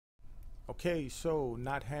Okay, so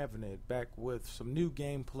not having it, back with some new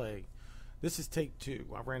gameplay. This is take two.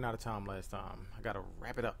 I ran out of time last time. I gotta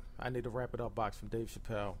wrap it up. I need to wrap it up box from Dave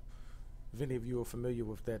Chappelle. If any of you are familiar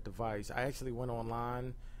with that device, I actually went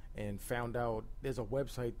online and found out there's a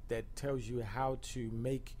website that tells you how to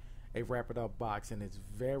make a wrap it up box, and it's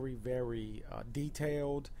very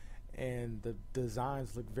detailed, and the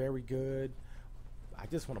designs look very good. I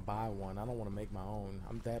just want to buy one. I don't want to make my own.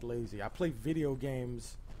 I'm that lazy. I play video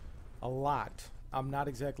games a lot. I'm not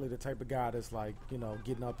exactly the type of guy that's like,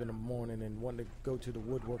 getting up in the morning and wanting to go to the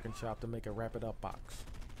woodworking shop to make a wrap it up box.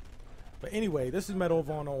 But anyway, this is Medal of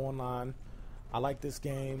Honor Online. I like this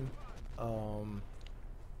game.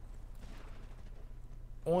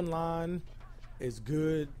 Online is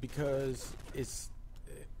good because it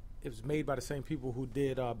was made by the same people who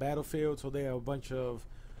did Battlefield, so there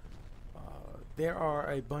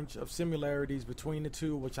are a bunch of similarities between the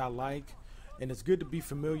two, which I like, and it's good to be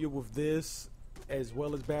familiar with this as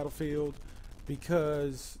well as Battlefield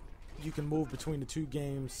because you can move between the two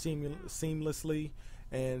games seamlessly,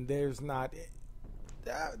 and there's not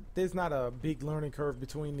a big learning curve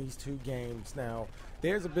between these two games. Now,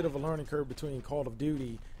 there's a bit of a learning curve between Call of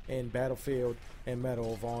Duty and Battlefield and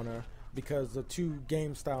Medal of Honor because the two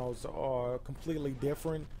game styles are completely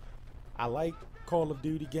different. I like Call of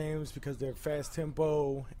Duty games because they're fast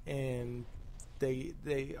tempo and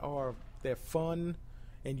they're fun,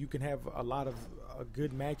 and you can have a lot of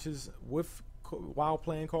good matches while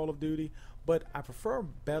playing Call of Duty. But I prefer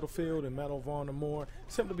Battlefield and Medal of Honor more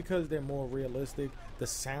simply because they're more realistic. The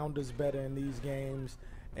sound is better in these games,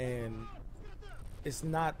 and it's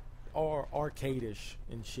not all arcade-ish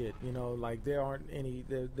and shit. Like there are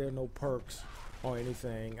no perks or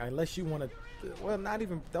anything unless you want to. Well, not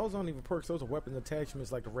even those aren't even perks. Those are weapons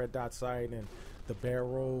attachments like the red dot sight and the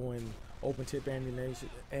barrel and open tip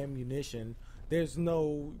ammunition. There's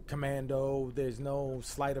no commando. There's no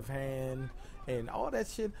sleight of hand and all that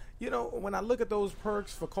shit. When I look at those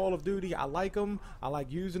perks for Call of Duty, I like them. I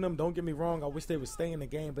like using them. Don't get me wrong. I wish they would stay in the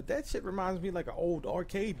game, but that shit reminds me like an old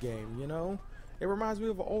arcade game. It reminds me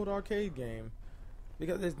of an old arcade game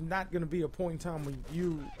because there's not going to be a point in time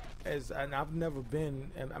when and I've never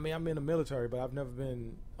been, and I mean, I'm in the military, but I've never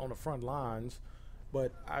been on the front lines.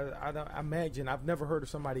 But I imagine I've never heard of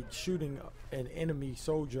somebody shooting an enemy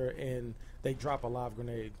soldier and they drop a live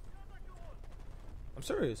grenade. I'm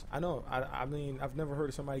serious. I know. I mean, I've never heard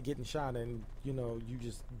of somebody getting shot and, you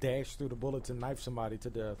just dash through the bullets and knife somebody to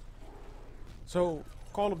death. So,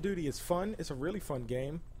 Call of Duty is fun. It's a really fun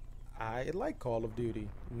game. I like Call of Duty.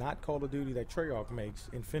 Not Call of Duty that Treyarch makes,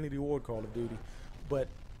 Infinity Ward Call of Duty. But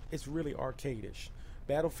it's really arcade-ish.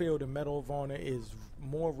 Battlefield and Medal of Honor is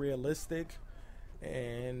more realistic,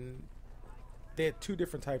 and they're two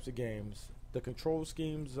different types of games. The control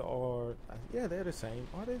schemes are, they're the same.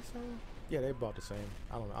 Are they the same? Yeah, they're about the same.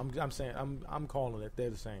 I don't know. I'm calling it. They're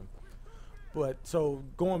the same. But so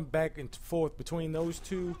going back and forth between those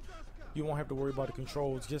two, you won't have to worry about the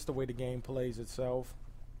controls. Just the way the game plays itself.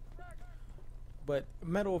 But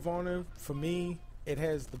Medal of Honor, for me, it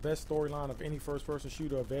has the best storyline of any first-person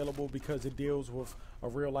shooter available because it deals with a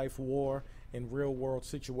real-life war in real-world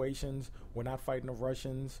situations. We're not fighting the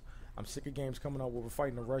Russians. I'm sick of games coming out where we're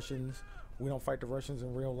fighting the Russians. We don't fight the Russians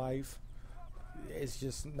in real life. It's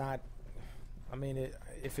just not. I mean,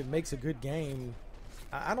 if it makes a good game,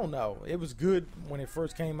 I don't know. It was good when it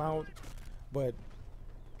first came out, but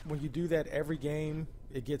when you do that every game,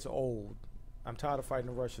 it gets old. I'm tired of fighting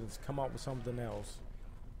the Russians. Come out with something else.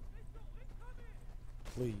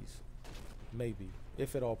 Please. Maybe.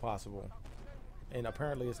 If at all possible. And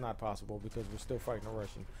apparently it's not possible because we're still fighting the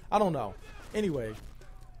Russians. I don't know. Anyway,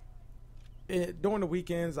 during the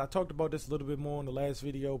weekends, I talked about this a little bit more in the last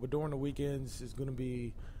video, but during the weekends it's going to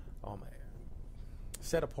be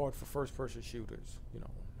set apart for first-person shooters.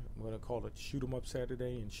 I'm going to call it Shoot 'em Up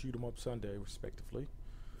Saturday and Shoot 'em Up Sunday, respectively.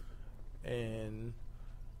 And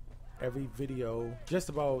every video, just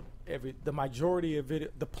about the majority of video,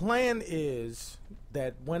 the plan is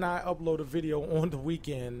that when I upload a video on the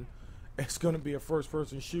weekend, it's going to be a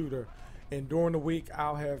first-person shooter, and during the week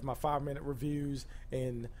I'll have my 5-minute reviews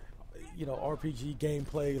and RPG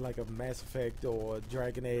gameplay like a Mass Effect or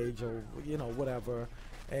Dragon Age or whatever,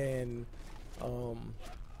 and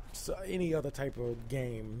so any other type of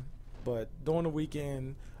game. But during the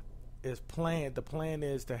weekend the plan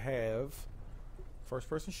is to have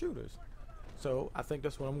first-person shooters. So I think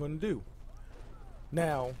that's what I'm going to do.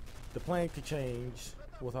 Now, the plan could change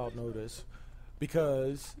without notice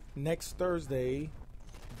because next Thursday,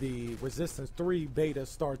 the Resistance 3 beta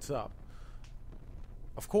starts up.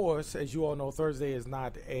 Of course, as you all know, Thursday is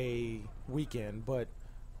not a weekend, but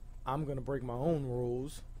I'm going to break my own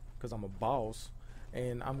rules because I'm a boss,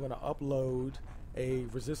 and I'm gonna upload a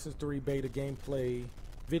Resistance 3 beta gameplay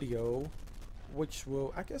video, which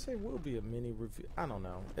will, I guess it will be a mini review. I don't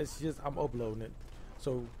know. It's just, I'm uploading it,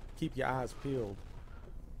 so keep your eyes peeled.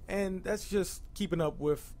 And that's just keeping up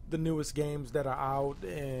with the newest games that are out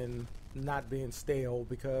and not being stale,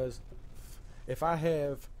 because if I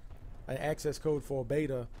have an access code for a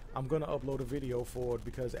beta, I'm going to upload a video for it,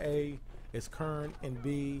 because A, it's current, and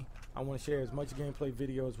B, I want to share as much gameplay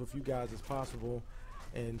videos with you guys as possible,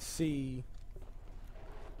 and C,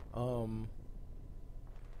 I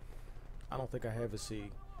don't think I have a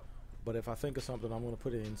C, but if I think of something, I'm going to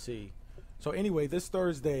put it in C. So anyway, this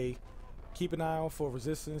Thursday, keep an eye out for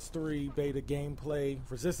Resistance 3 beta gameplay.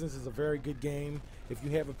 Resistance is a very good game. If you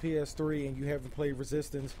have a PS3 and you haven't played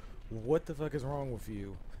Resistance, what the fuck is wrong with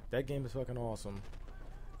you? That game is fucking awesome.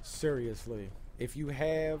 Seriously. If you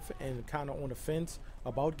have and kind of on the fence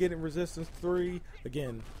about getting Resistance 3,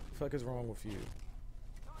 again, what the fuck is wrong with you?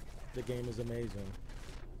 The game is amazing.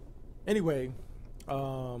 Anyway,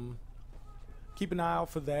 keep an eye out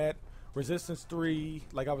for that. Resistance 3,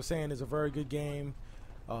 like I was saying, is a very good game.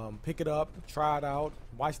 Pick it up, try it out,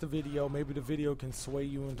 watch the video. Maybe the video can sway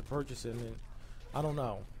you into purchasing it. I don't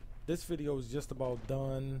know. This video is just about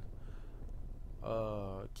done.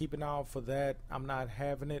 Keep an eye out for that. I'm not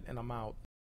having it, and I'm out.